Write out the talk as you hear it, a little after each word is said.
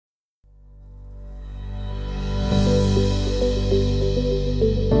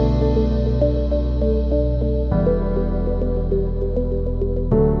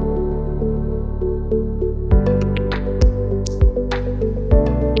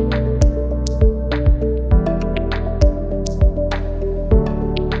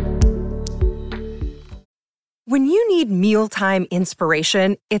mealtime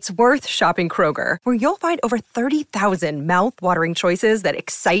inspiration, it's worth shopping Kroger, where you'll find over 30,000 mouth-watering choices that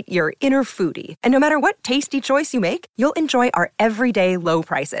excite your inner foodie. And no matter what tasty choice you make, you'll enjoy our everyday low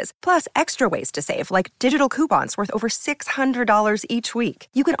prices, plus extra ways to save, like digital coupons worth over $600 each week.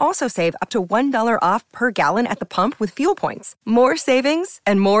 You can also save up to $1 off per gallon at the pump with fuel points. More savings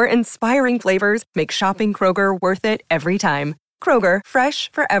and more inspiring flavors make shopping Kroger worth it every time. Kroger,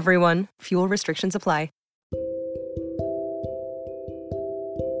 fresh for everyone. Fuel restrictions apply.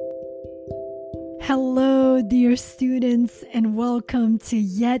 Hello, dear students, and welcome to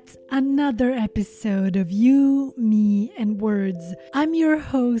yet another episode of You, Me, and Words. I'm your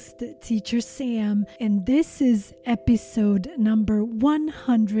host, Teacher Sam, and this is episode number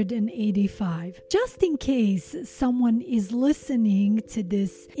 185. Just in case someone is listening to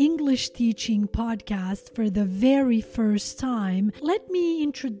this English teaching podcast for the very first time, let me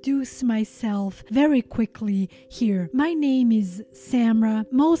introduce myself very quickly here. My name is Samra.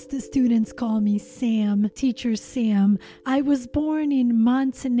 Most students call me Sam, Teacher Sam. I was born in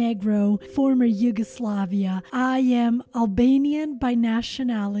Montenegro, former Yugoslavia. I am Albanian by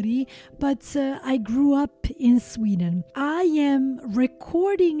nationality, but I grew up in Sweden. I am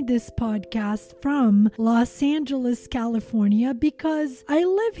recording this podcast from Los Angeles, California, because I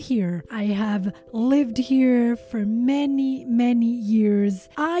live here. I have lived here for many, many years.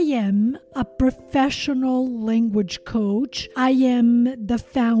 I am a professional language coach. I am the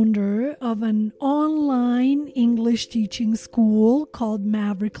founder of an online English teaching school called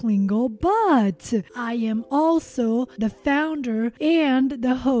Maverick Lingo, but I am also the founder and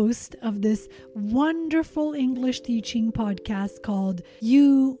the host of this wonderful English teaching podcast called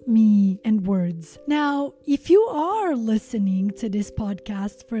You, Me, and Words. Now, if you are listening to this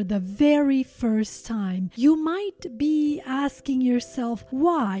podcast for the very first time, you might be asking yourself,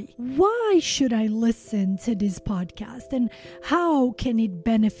 why? Why should I listen to this podcast, and how can it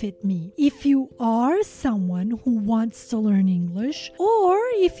benefit me? If you are someone who wants to learn English, or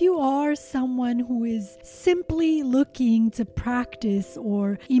if you are someone who is simply looking to practice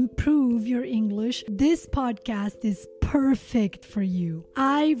or improve your English, this podcast is perfect for you.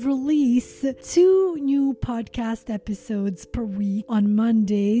 I release 2 new podcast episodes per week on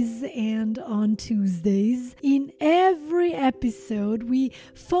Mondays and on Tuesdays. In every episode, we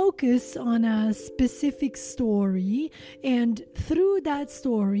focus on a specific story, and through that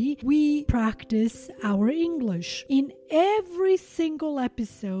story, we practice our English. In every single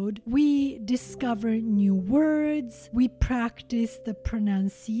episode, we discover new words, we practice the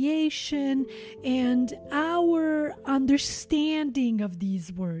pronunciation, and our understanding of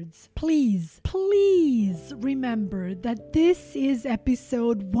these words. Please remember that this is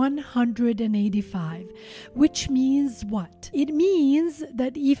episode 185, which means what? It means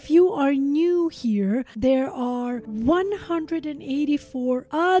that if you are new here, there are 184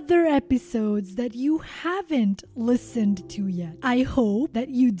 other episodes that you haven't listened to yet. I hope that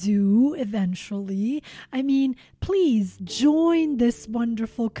you do eventually. Please join this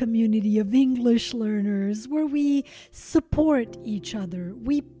wonderful community of English learners where we support each other,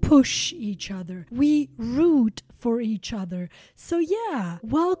 we push each other, we root for each other. So yeah,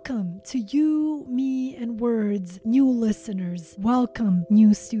 welcome to You, Me, and Words, new listeners. Welcome,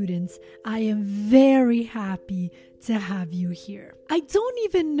 new students. I am very happy to have you here. I don't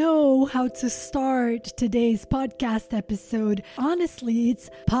even know how to start today's podcast episode. Honestly, it's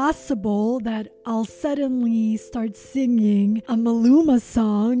possible that I'll suddenly start singing a Maluma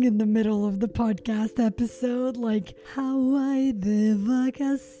song in the middle of the podcast episode, like Hawaii de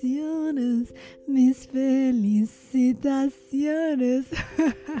vacaciones, mis felicitaciones.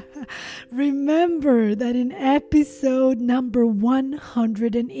 Remember that in episode number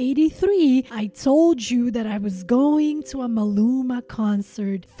 183, I told you that I was going to a Maluma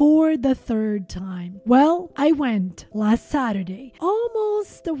concert for the 3rd time. Well, I went last Saturday,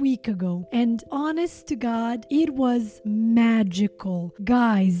 almost a week ago, and honest to God, it was magical.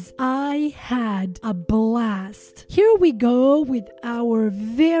 Guys, I had a blast. Here we go with our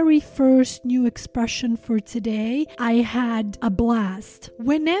very first new expression for today. I had a blast.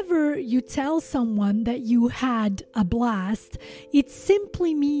 Whenever you tell someone that you had a blast, it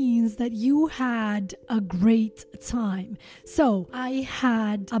simply means that you had a great time. So I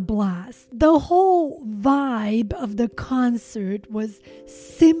had a blast. The whole vibe of the concert was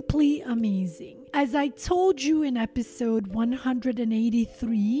simply amazing. As I told you in episode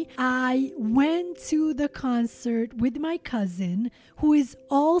 183, I went to the concert with my cousin, who is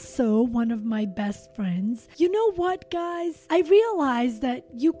also one of my best friends. You know what, guys? I realized that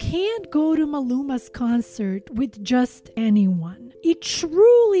you can't go to Maluma's concert with just anyone. It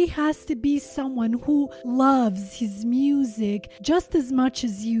truly has to be someone who loves his music just as much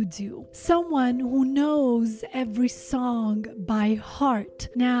as you do. Someone who knows every song by heart.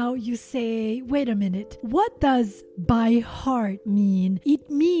 Now you say, wait a minute, what does by heart mean? It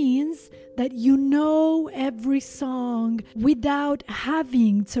means that you know every song without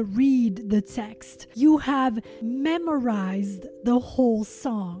having to read the text. You have memorized the whole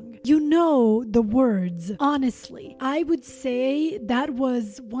song. You know the words. Honestly, I would say that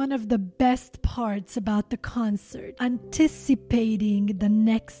was one of the best parts about the concert. Anticipating the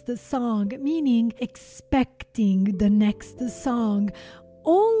next song, meaning expecting the next song,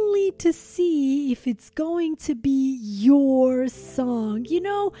 only to see if it's going to be your song,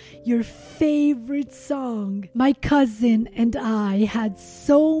 your favorite song. My cousin and I had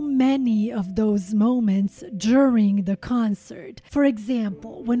so many of those moments during the concert. For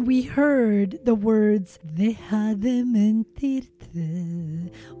example, when we heard the words "Deja de mentirte"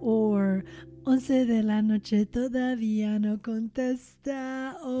 or 11 de la noche todavía no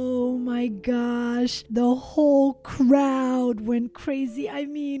contesta. Oh my gosh, the whole crowd went crazy. I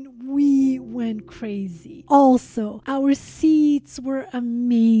mean, we went crazy. Also, our seats were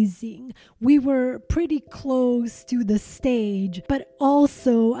amazing. We were pretty close to the stage, but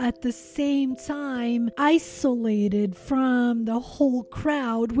also at the same time isolated from the whole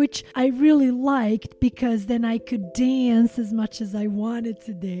crowd, which I really liked because then I could dance as much as I wanted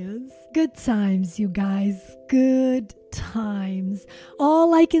to dance. Good times, you guys. Good times.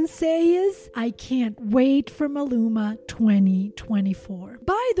 All I can say is I can't wait for Maluma 2024.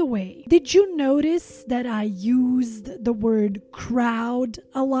 By the way, did you notice that I used the word crowd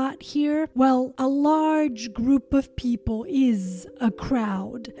a lot here? Well, a large group of people is a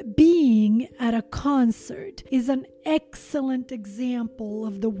crowd. Being at a concert is an excellent example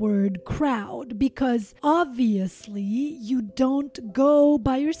of the word crowd because obviously you don't go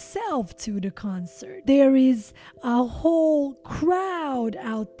by yourself to the concert. There is a whole crowd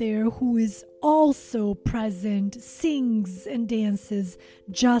out there who is also present, sings and dances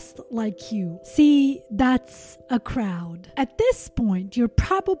just like you. See, that's a crowd. At this point, you're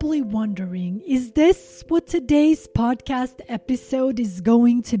probably wondering, is this what today's podcast episode is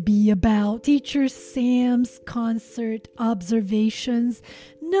going to be about? Teacher Sam's concert observations?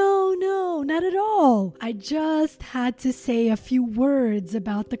 No, not at all. I just had to say a few words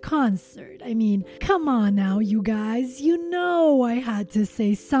about the concert. I mean, come on now, you guys. You know I had to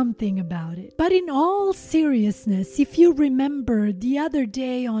say something about it. But in all seriousness, if you remember the other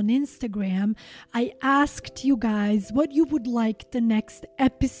day on Instagram, I asked you guys what you would like the next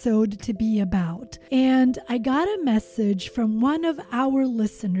episode to be about. And I got a message from one of our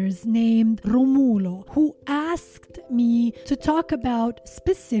listeners named Romulo, who asked me to talk about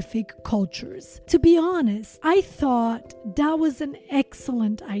specific cultures. To be honest, I thought that was an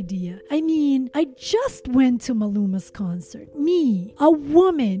excellent idea. I mean, I just went to Maluma's concert. Me, a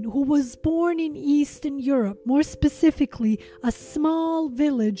woman who was born in Eastern Europe, more specifically a small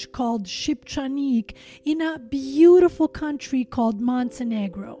village called Shipchanik in a beautiful country called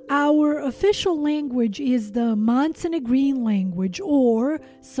Montenegro. Our official language is the Montenegrine language, or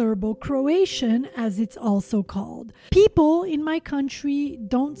Serbo-Croatian as it's also called. People in my country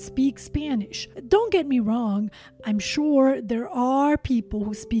don't speak Spanish. Don't get me wrong, I'm sure there are people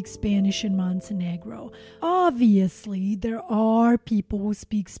who speak Spanish in Montenegro. Obviously, there are people who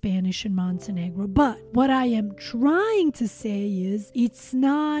speak Spanish in Montenegro, but what I am trying to say is it's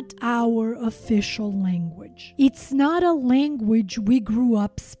not our official language. It's not a language we grew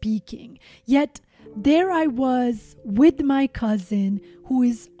up speaking. Yet, there I was with my cousin, who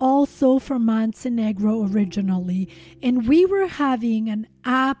is also from Montenegro originally, and we were having an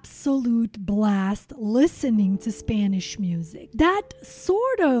absolute blast listening to Spanish music. That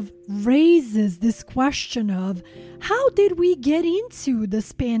sort of raises this question of, how did we get into the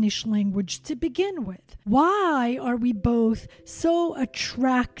Spanish language to begin with? Why are we both so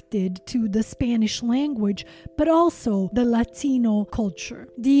attracted to the Spanish language, but also the Latino culture?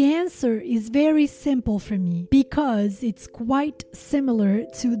 The answer is very simple for me, because it's quite similar similar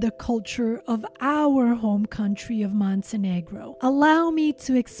to the culture of our home country of Montenegro. Allow me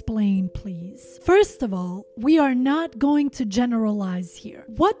to explain, please. First of all, we are not going to generalize here.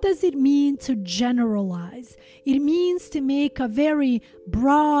 What does it mean to generalize? It means to make a very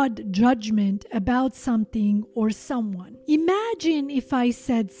broad judgment about something or someone. Imagine if I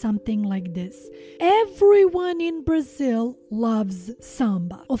said something like this: everyone in Brazil loves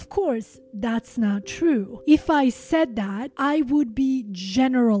samba. Of course, that's not true. If I said that, I would be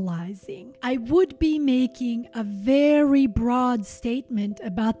generalizing. I would be making a very broad statement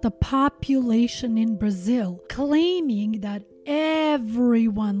about the population in Brazil, claiming that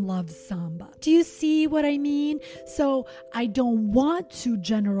everyone loves samba. Do you see what I mean? So I don't want to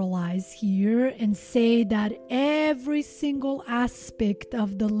generalize here and say that every single aspect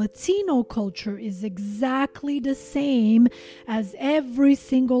of the Latino culture is exactly the same as every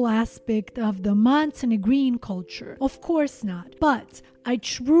single aspect of the Montenegrin culture. Of course not. But I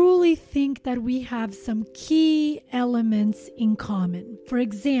truly think that we have some key elements in common. For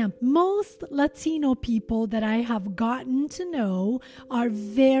example, most Latino people that I have gotten to know are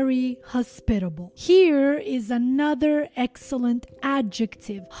very hospitable. Here is another excellent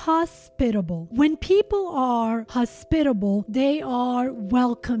adjective: hospitable. When people are hospitable, they are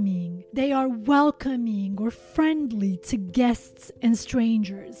welcoming. They are welcoming or friendly to guests and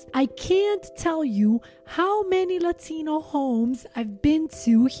strangers. I can't tell you how many Latino homes I've been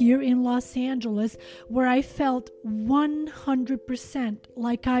to here in Los Angeles where I felt 100%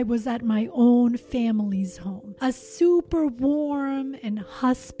 like I was at my own family's home. A super warm and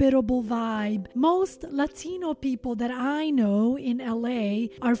hospitable vibe. Most Latino people that I know in LA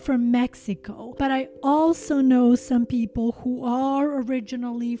are from Mexico, but I also know some people who are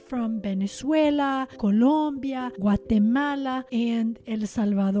originally from Venezuela, Colombia, Guatemala, and El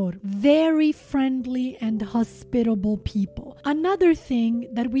Salvador. Very friendly and hospitable people. Another thing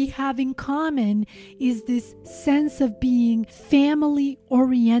that we have in common is this sense of being family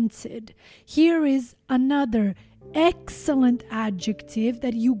oriented. Here is another excellent adjective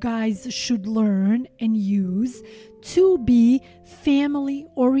that you guys should learn and use: to be family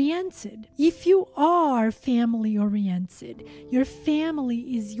oriented. If you are family oriented, your family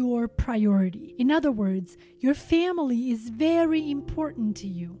is your priority. In other words, your family is very important to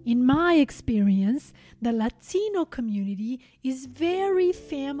you. In my experience, the Latino community is very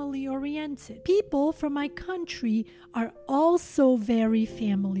family oriented. People from my country are also very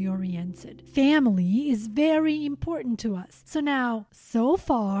family oriented. Family is very important to us. So now, so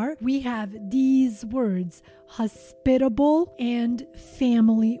far, we have these words: hospitable and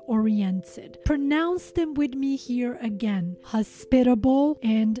family oriented. Pronounce them with me here again: hospitable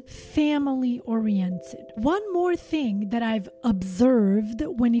and family oriented. One more thing that I've observed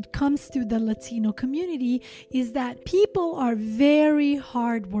when it comes to the Latino community is that people are very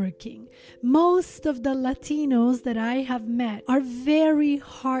hardworking. Most of the Latinos that I have met are very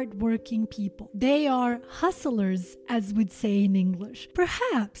hardworking people. They are hustlers, as we'd say in English.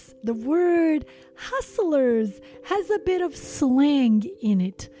 Perhaps the word hustlers has a bit of slang in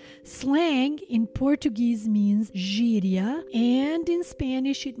it. Slang in Portuguese means gíria, and in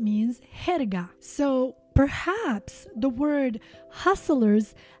Spanish it means jerga. So perhaps the word hustlers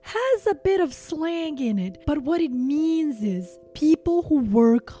has a bit of slang in it, but what it means is people who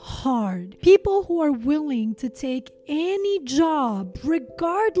work hard, people who are willing to take any job,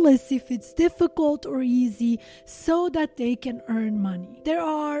 regardless if it's difficult or easy, so that they can earn money. There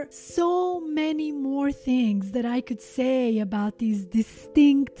are so many more things that I could say about these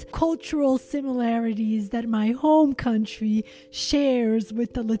distinct cultural similarities that my home country shares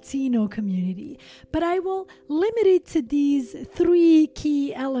with the Latino community, but I will limit it to these three key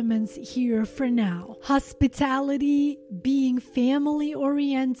elements here for now: hospitality, being family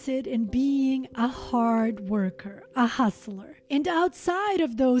oriented, and being a hard worker, a hustler. And outside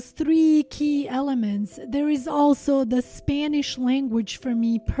of those three key elements, there is also the Spanish language for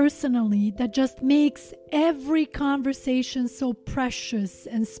me personally that just makes every conversation so precious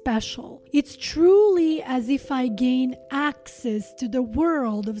and special. It's truly as if I gain access to the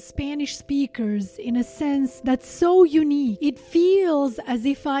world of Spanish speakers in a sense that's so unique. It feels as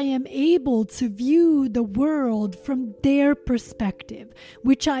if I am able to view the world from their perspective,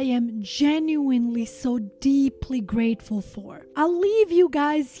 which I am genuinely so deeply grateful for. I'll leave you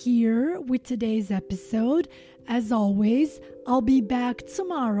guys here with today's episode. As always, I'll be back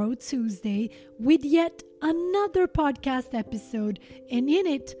tomorrow, Tuesday, with yet another podcast episode, and in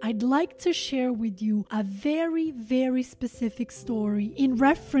it, I'd like to share with you a very, very specific story in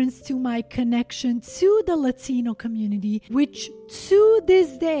reference to my connection to the Latino community, which to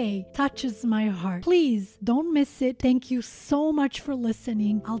this day touches my heart. Please don't miss it. Thank you so much for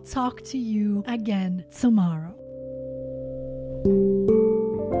listening. I'll talk to you again tomorrow.